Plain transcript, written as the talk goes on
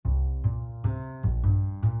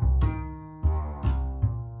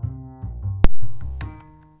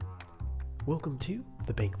Welcome to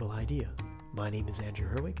The Bankable Idea. My name is Andrew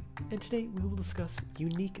Herwig, and today we will discuss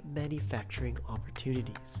unique manufacturing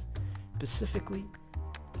opportunities, specifically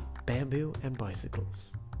bamboo and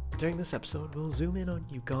bicycles. During this episode, we'll zoom in on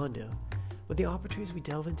Uganda, but the opportunities we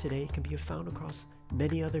delve in today can be found across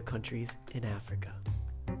many other countries in Africa.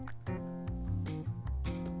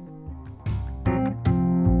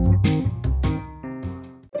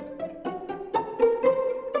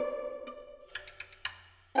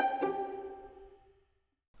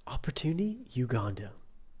 Opportunity Uganda.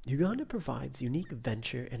 Uganda provides unique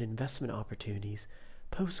venture and investment opportunities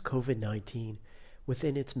post-COVID-19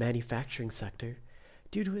 within its manufacturing sector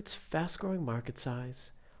due to its fast-growing market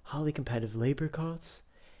size, highly competitive labor costs,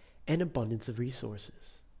 and abundance of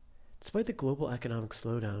resources. Despite the global economic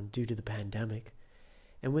slowdown due to the pandemic,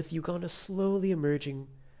 and with Uganda slowly emerging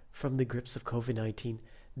from the grips of COVID-19,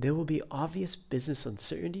 there will be obvious business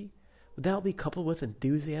uncertainty, but that will be coupled with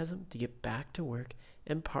enthusiasm to get back to work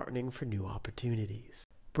and partnering for new opportunities.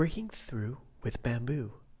 Breaking through with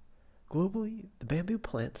bamboo. Globally, the bamboo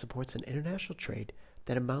plant supports an international trade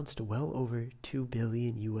that amounts to well over $2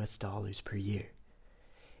 billion per year.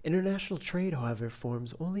 International trade, however,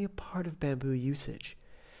 forms only a part of bamboo usage,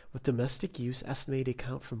 with domestic use estimated to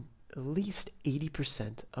account for at least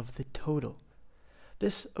 80% of the total.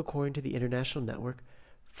 This according to the International Network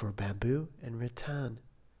for Bamboo and Rattan.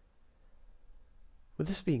 With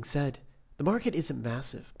this being said, the market isn't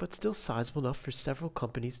massive, but still sizable enough for several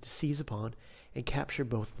companies to seize upon and capture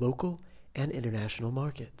both local and international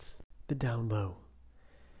markets. The down low.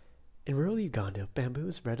 In rural Uganda, bamboo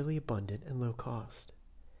is readily abundant and low cost.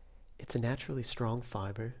 It's a naturally strong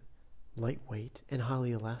fiber, lightweight, and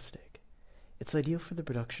highly elastic. It's ideal for the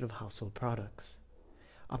production of household products.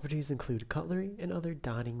 Opportunities include cutlery and other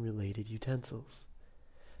dining-related utensils.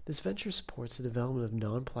 This venture supports the development of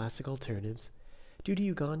non-plastic alternatives due to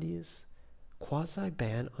Uganda's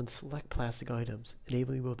quasi-ban on select plastic items,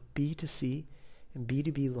 enabling both B2C and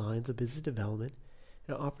B2B lines of business development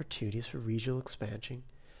and opportunities for regional expansion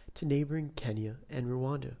to neighboring Kenya and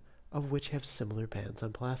Rwanda, of which have similar bans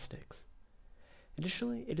on plastics.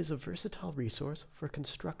 Additionally, it is a versatile resource for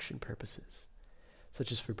construction purposes,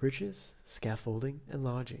 such as for bridges, scaffolding, and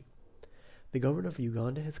lodging. The government of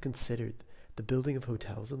Uganda has considered the building of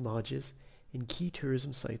hotels and lodges in key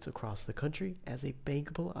tourism sites across the country as a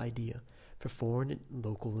bankable idea for foreign and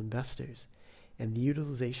local investors, and the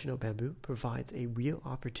utilization of bamboo provides a real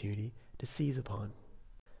opportunity to seize upon.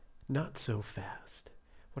 Not so fast.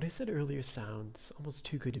 What I said earlier sounds almost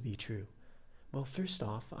too good to be true. Well, first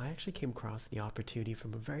off, I actually came across the opportunity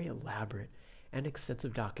from a very elaborate and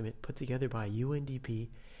extensive document put together by UNDP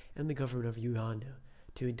and the government of Uganda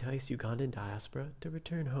to entice Ugandan diaspora to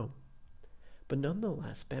return home. But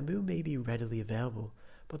nonetheless, bamboo may be readily available,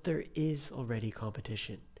 but there is already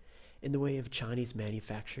competition in the way of Chinese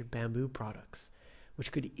manufactured bamboo products,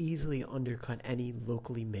 which could easily undercut any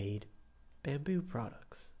locally made bamboo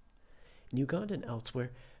products. In Uganda and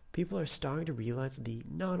elsewhere, people are starting to realize the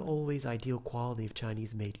not always ideal quality of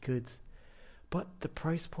Chinese made goods, but the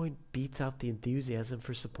price point beats out the enthusiasm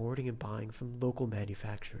for supporting and buying from local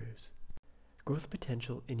manufacturers. Growth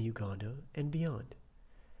potential in Uganda and beyond.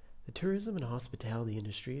 The tourism and hospitality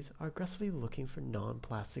industries are aggressively looking for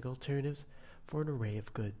non-plastic alternatives for an array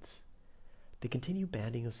of goods. The continued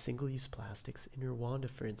banning of single-use plastics in Rwanda,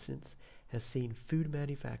 for instance, has seen food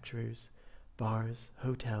manufacturers, bars,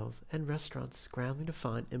 hotels, and restaurants scrambling to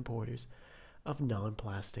find importers of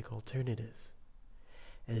non-plastic alternatives.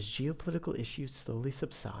 As geopolitical issues slowly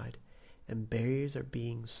subside and barriers are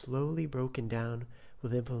being slowly broken down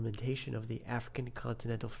with implementation of the African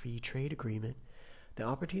Continental Free Trade Agreement, the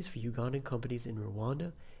opportunities for Ugandan companies in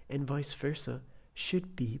Rwanda and vice versa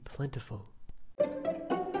should be plentiful.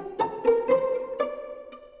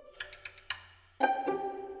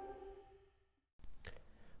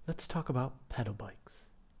 Let's talk about pedal bikes.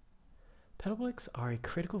 Pedal bikes are a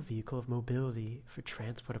critical vehicle of mobility for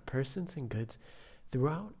transport of persons and goods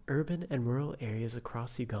throughout urban and rural areas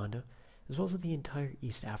across Uganda, as well as the entire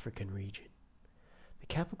East African region. The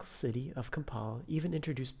capital city of Kampala even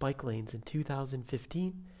introduced bike lanes in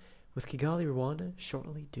 2015, with Kigali, Rwanda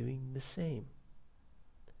shortly doing the same.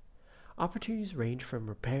 Opportunities range from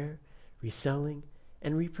repair, reselling,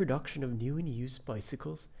 and reproduction of new and used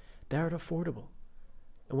bicycles that are affordable.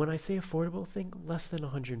 And when I say affordable, think less than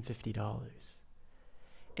 $150.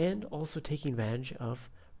 And also taking advantage of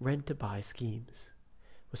rent-to-buy schemes.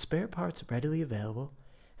 With spare parts readily available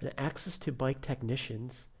and access to bike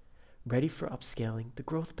technicians ready for upscaling, the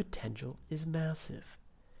growth potential is massive.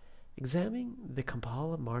 Examining the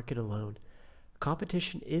Kampala market alone,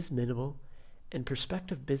 competition is minimal, and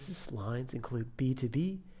prospective business lines include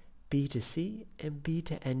B2B B2C and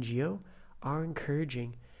B2NGO are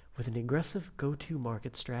encouraging with an aggressive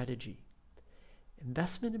go-to-market strategy.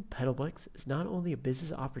 Investment in pedal bikes is not only a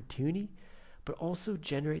business opportunity, but also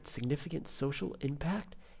generates significant social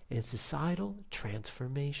impact and societal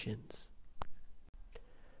transformations.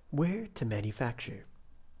 Where to manufacture?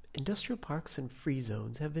 Industrial parks and free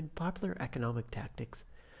zones have been popular economic tactics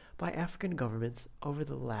by African governments over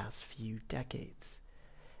the last few decades,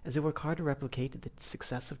 as they work hard to replicate the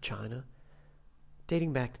success of China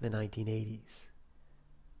dating back to the 1980s.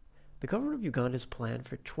 The government of Uganda has planned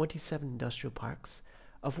for 27 industrial parks,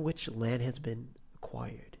 of which land has been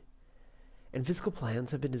acquired, and physical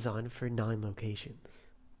plans have been designed for 9 locations.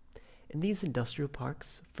 In these industrial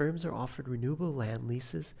parks, firms are offered renewable land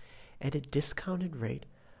leases at a discounted rate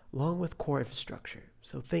along with core infrastructure,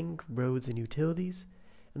 so think roads and utilities,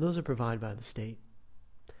 and those are provided by the state.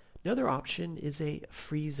 Another option is a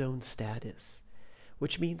free zone status,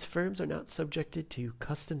 which means firms are not subjected to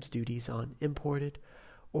customs duties on imported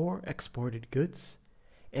or exported goods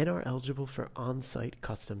and are eligible for on-site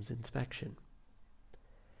customs inspection.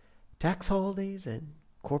 Tax holidays and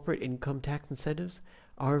corporate income tax incentives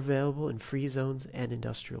are available in free zones and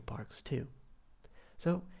industrial parks too.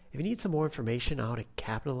 So, if you need some more information on how to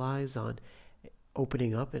capitalize on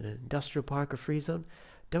opening up an industrial park or free zone,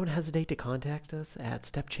 don't hesitate to contact us at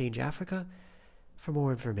Step Change Africa for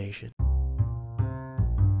more information.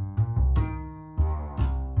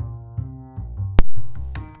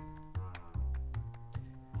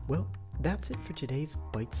 Well, that's it for today's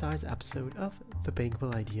bite-sized episode of the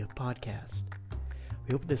Bankable Idea podcast.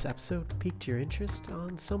 We hope this episode piqued your interest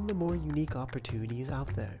on some of the more unique opportunities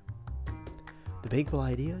out there. The Bankable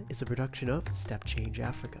Idea is a production of Step Change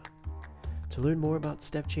Africa. To learn more about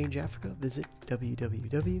Step Change Africa, visit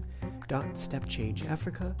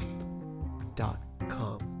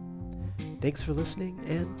www.stepchangeafrica.com. Thanks for listening,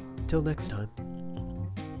 and till next time.